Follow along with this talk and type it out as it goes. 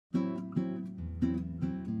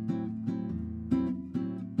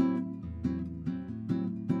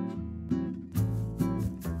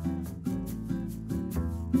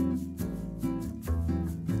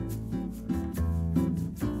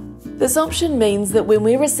This option means that when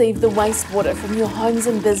we receive the wastewater from your homes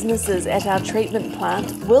and businesses at our treatment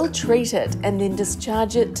plant, we'll treat it and then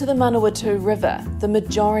discharge it to the Manawatu River the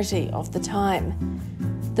majority of the time.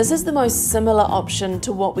 This is the most similar option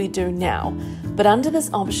to what we do now, but under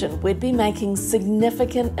this option we'd be making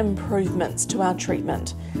significant improvements to our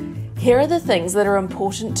treatment. Here are the things that are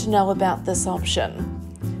important to know about this option.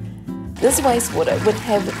 This wastewater would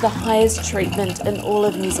have the highest treatment in all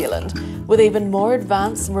of New Zealand, with even more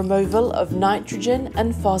advanced removal of nitrogen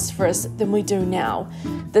and phosphorus than we do now.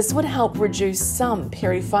 This would help reduce some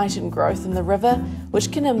periphyton growth in the river,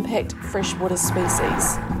 which can impact freshwater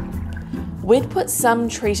species. We'd put some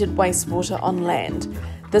treated wastewater on land.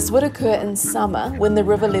 This would occur in summer when the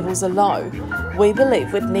river levels are low. We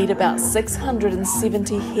believe we'd need about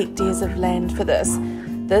 670 hectares of land for this.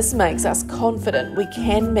 This makes us confident we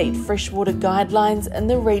can meet freshwater guidelines in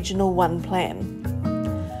the Regional 1 plan.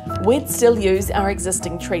 We'd still use our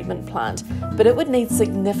existing treatment plant, but it would need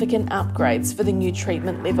significant upgrades for the new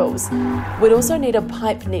treatment levels. We'd also need a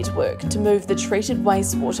pipe network to move the treated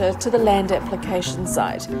wastewater to the land application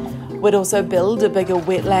site. We'd also build a bigger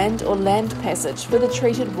wetland or land passage for the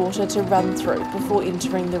treated water to run through before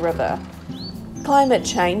entering the river. Climate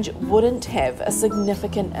change wouldn't have a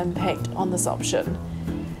significant impact on this option.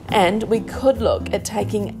 And we could look at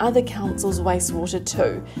taking other councils' wastewater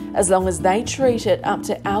too, as long as they treat it up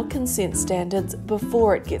to our consent standards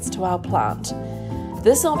before it gets to our plant.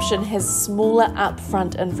 This option has smaller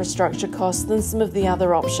upfront infrastructure costs than some of the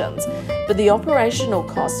other options, but the operational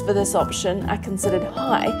costs for this option are considered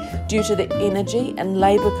high due to the energy and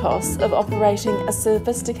labour costs of operating a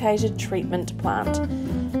sophisticated treatment plant.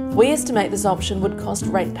 We estimate this option would cost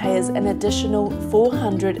ratepayers an additional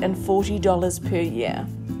 $440 per year.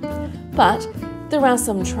 But there are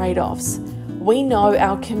some trade-offs. We know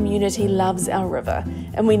our community loves our river,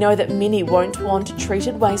 and we know that many won't want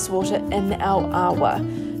treated wastewater in our awa.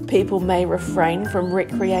 People may refrain from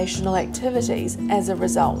recreational activities as a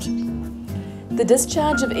result. The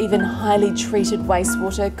discharge of even highly treated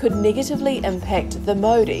wastewater could negatively impact the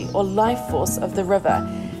mauri or life force of the river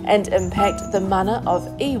and impact the mana of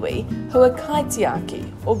iwi, who are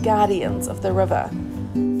kaitiaki or guardians of the river.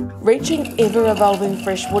 Reaching ever-evolving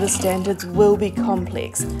freshwater standards will be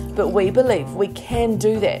complex, but we believe we can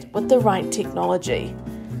do that with the right technology.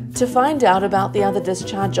 To find out about the other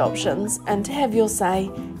discharge options and to have your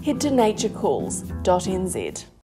say, head to naturecalls.nz.